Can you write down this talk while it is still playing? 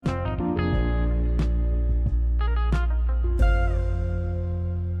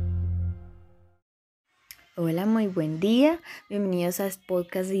Hola, muy buen día. Bienvenidos a este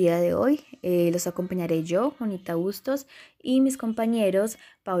podcast día de hoy. Los acompañaré yo, Juanita Bustos, y mis compañeros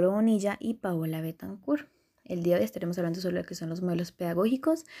Pablo Bonilla y Paola Betancourt. El día de hoy estaremos hablando sobre lo que son los modelos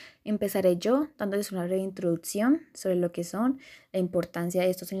pedagógicos. Empezaré yo dándoles una breve introducción sobre lo que son, la importancia de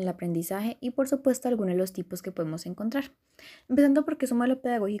estos en el aprendizaje y, por supuesto, algunos de los tipos que podemos encontrar. Empezando porque un modelo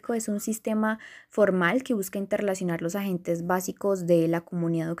pedagógico es un sistema formal que busca interrelacionar los agentes básicos de la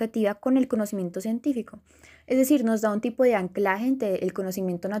comunidad educativa con el conocimiento científico. Es decir, nos da un tipo de anclaje entre el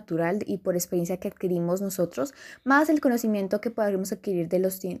conocimiento natural y por experiencia que adquirimos nosotros, más el conocimiento que podremos adquirir de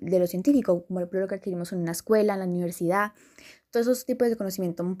lo científico, como por ejemplo lo que adquirimos en una escuela, en la universidad, todos esos tipos de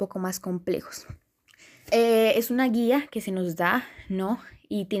conocimiento un poco más complejos. Es una guía que se nos da, ¿no?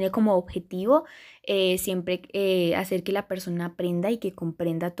 Y tiene como objetivo siempre hacer que la persona aprenda y que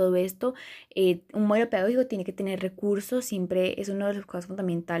comprenda todo esto. Un modelo pedagógico tiene que tener recursos, siempre es una de las cosas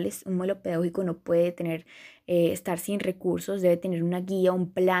fundamentales. Un modelo pedagógico no puede estar sin recursos, debe tener una guía,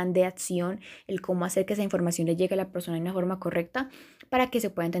 un plan de acción, el cómo hacer que esa información le llegue a la persona de una forma correcta para que se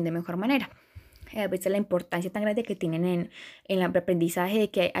pueda entender de mejor manera. A veces la importancia tan grande que tienen en el aprendizaje de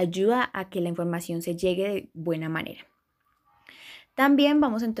que ayuda a que la información se llegue de buena manera. También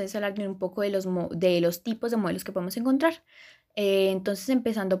vamos entonces a hablar de un poco de los tipos de modelos que podemos encontrar. Entonces,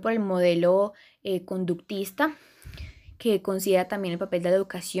 empezando por el modelo conductista, que considera también el papel de la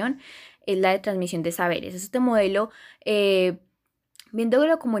educación, es la de transmisión de saberes. Este modelo,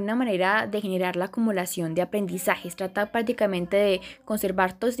 viéndolo como una manera de generar la acumulación de aprendizajes, trata prácticamente de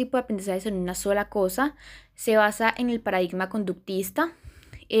conservar todo este tipo de aprendizajes en una sola cosa, se basa en el paradigma conductista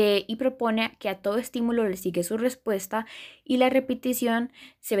y propone que a todo estímulo le sigue su respuesta y la repetición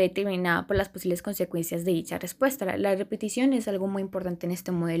se ve determinada por las posibles consecuencias de dicha respuesta. La repetición es algo muy importante en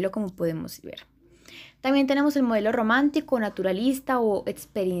este modelo, como podemos ver. También tenemos el modelo romántico, naturalista o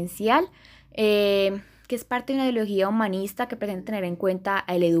experiencial, que es parte de una ideología humanista que pretende tener en cuenta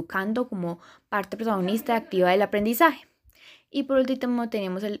al educando como parte protagonista activa del aprendizaje. Y por último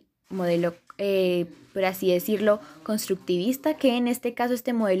tenemos el modelo, por así decirlo, constructivista, que en este caso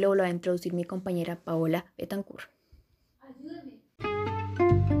este modelo lo va a introducir mi compañera Paola Betancourt.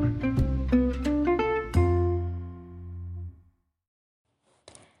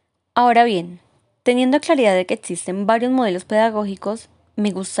 Ahora bien, teniendo claridad de que existen varios modelos pedagógicos,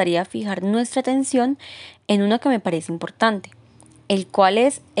 me gustaría fijar nuestra atención en uno que me parece importante, el cual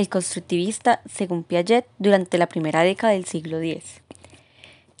es el constructivista según Piaget durante la primera década del siglo X.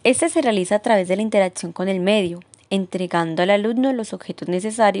 Este se realiza a través de la interacción con el medio, entregando al alumno los objetos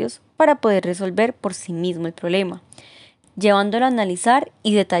necesarios para poder resolver por sí mismo el problema, llevándolo a analizar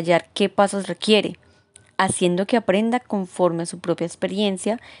y detallar qué pasos requiere, haciendo que aprenda conforme a su propia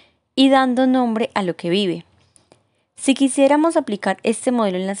experiencia y dando nombre a lo que vive. Si quisiéramos aplicar este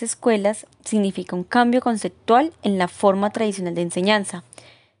modelo en las escuelas, significa un cambio conceptual en la forma tradicional de enseñanza,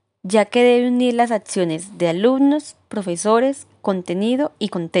 ya que debe unir las acciones de alumnos, profesores, contenido y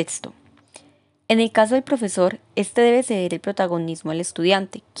contexto. En el caso del profesor, este debe ceder el protagonismo al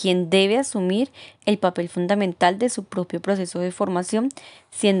estudiante, quien debe asumir el papel fundamental de su propio proceso de formación,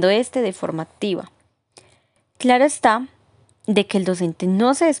 siendo este de forma activa. Claro está de que el docente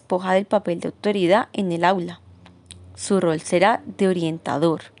no se despoja del papel de autoridad en el aula. Su rol será de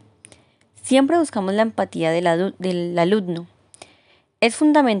orientador. Siempre buscamos la empatía del alumno. Es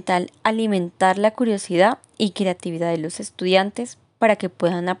fundamental alimentar la curiosidad y creatividad de los estudiantes para que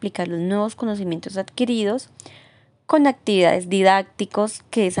puedan aplicar los nuevos conocimientos adquiridos con actividades didácticos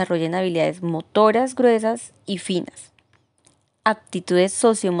que desarrollen habilidades motoras gruesas y finas, aptitudes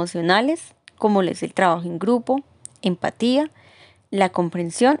socioemocionales como lo es el trabajo en grupo, empatía, la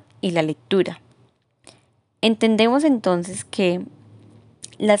comprensión y la lectura. Entendemos entonces que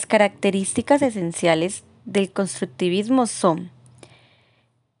las características esenciales del constructivismo son: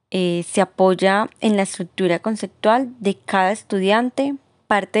 se apoya en la estructura conceptual de cada estudiante,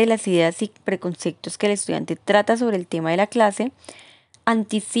 parte de las ideas y preconceptos que el estudiante trata sobre el tema de la clase,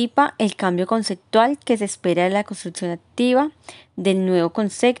 anticipa el cambio conceptual que se espera de la construcción activa del nuevo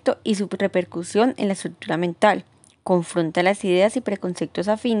concepto y su repercusión en la estructura mental. Confronta las ideas y preconceptos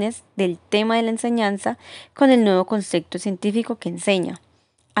afines del tema de la enseñanza con el nuevo concepto científico que enseña.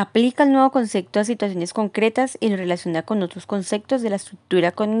 Aplica el nuevo concepto a situaciones concretas y lo relaciona con otros conceptos de la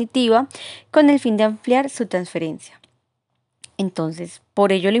estructura cognitiva con el fin de ampliar su transferencia. Entonces,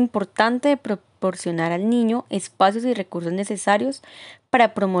 por ello lo importante de proporcionar al niño espacios y recursos necesarios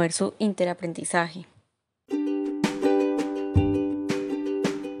para promover su interaprendizaje.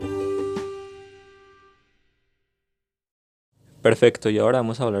 Perfecto, y ahora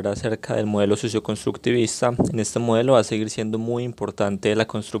vamos a hablar acerca del modelo socioconstructivista. En este modelo va a seguir siendo muy importante la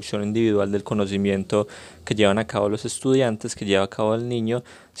construcción individual del conocimiento que llevan a cabo los estudiantes, que lleva a cabo el niño.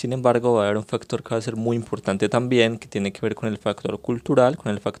 Sin embargo, va a haber un factor que va a ser muy importante también, que tiene que ver con el factor cultural,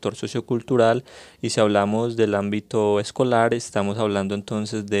 con el factor sociocultural. Y si hablamos del ámbito escolar, estamos hablando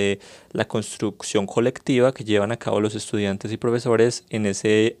entonces de la construcción colectiva que llevan a cabo los estudiantes y profesores en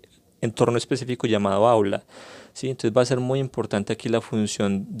ese entorno específico llamado aula. ¿Sí? Entonces va a ser muy importante aquí la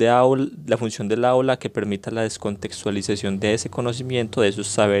función del aula que permita la descontextualización de ese conocimiento, de esos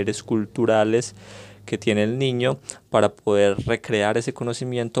saberes culturales que tiene el niño para poder recrear ese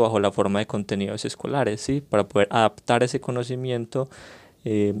conocimiento bajo la forma de contenidos escolares, ¿sí? Para poder adaptar ese conocimiento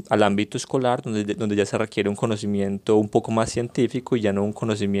al ámbito escolar donde ya se requiere un conocimiento un poco más científico y ya no un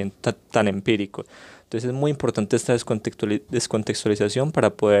conocimiento tan empírico. Entonces es muy importante esta descontextualización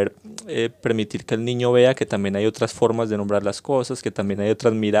para poder permitir que el niño vea que también hay otras formas de nombrar las cosas, que también hay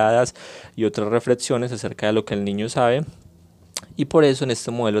otras miradas y otras reflexiones acerca de lo que el niño sabe. Y por eso en este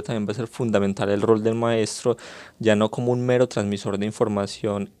modelo también va a ser fundamental el rol del maestro, ya no como un mero transmisor de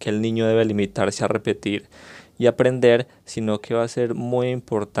información que el niño debe limitarse a repetir y aprender, sino que va a ser muy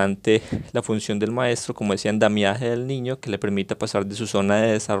importante la función del maestro como ese andamiaje del niño que le permita pasar de su zona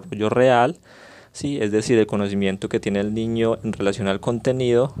de desarrollo real, ¿sí? Es decir, el conocimiento que tiene el niño en relación al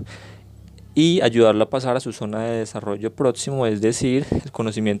contenido, y ayudarlo a pasar a su zona de desarrollo próximo, es decir, el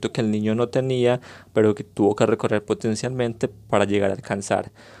conocimiento que el niño no tenía, pero que tuvo que recorrer potencialmente para llegar a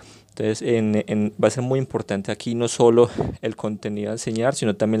alcanzar. Entonces, va a ser muy importante aquí no solo el contenido a enseñar,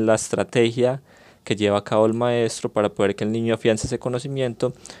 sino también la estrategia que lleva a cabo el maestro para poder que el niño afiance ese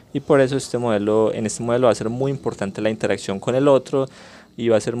conocimiento, y por eso en este modelo va a ser muy importante la interacción con el otro, y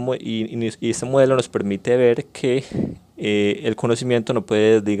va a ser y este modelo nos permite ver que el conocimiento no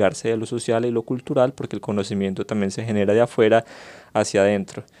puede desligarse de lo social y lo cultural, porque el conocimiento también se genera de afuera hacia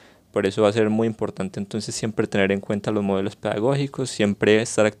adentro. Por eso va a ser muy importante entonces siempre tener en cuenta los modelos pedagógicos, siempre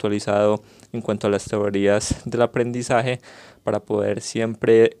estar actualizado en cuanto a las teorías del aprendizaje para poder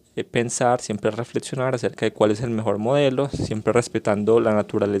siempre pensar, siempre reflexionar acerca de cuál es el mejor modelo, siempre respetando la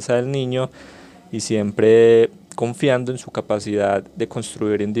naturaleza del niño y siempre confiando en su capacidad de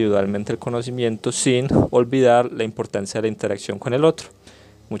construir individualmente el conocimiento sin olvidar la importancia de la interacción con el otro.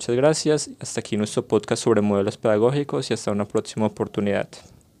 Muchas gracias, hasta aquí nuestro podcast sobre modelos pedagógicos y hasta una próxima oportunidad.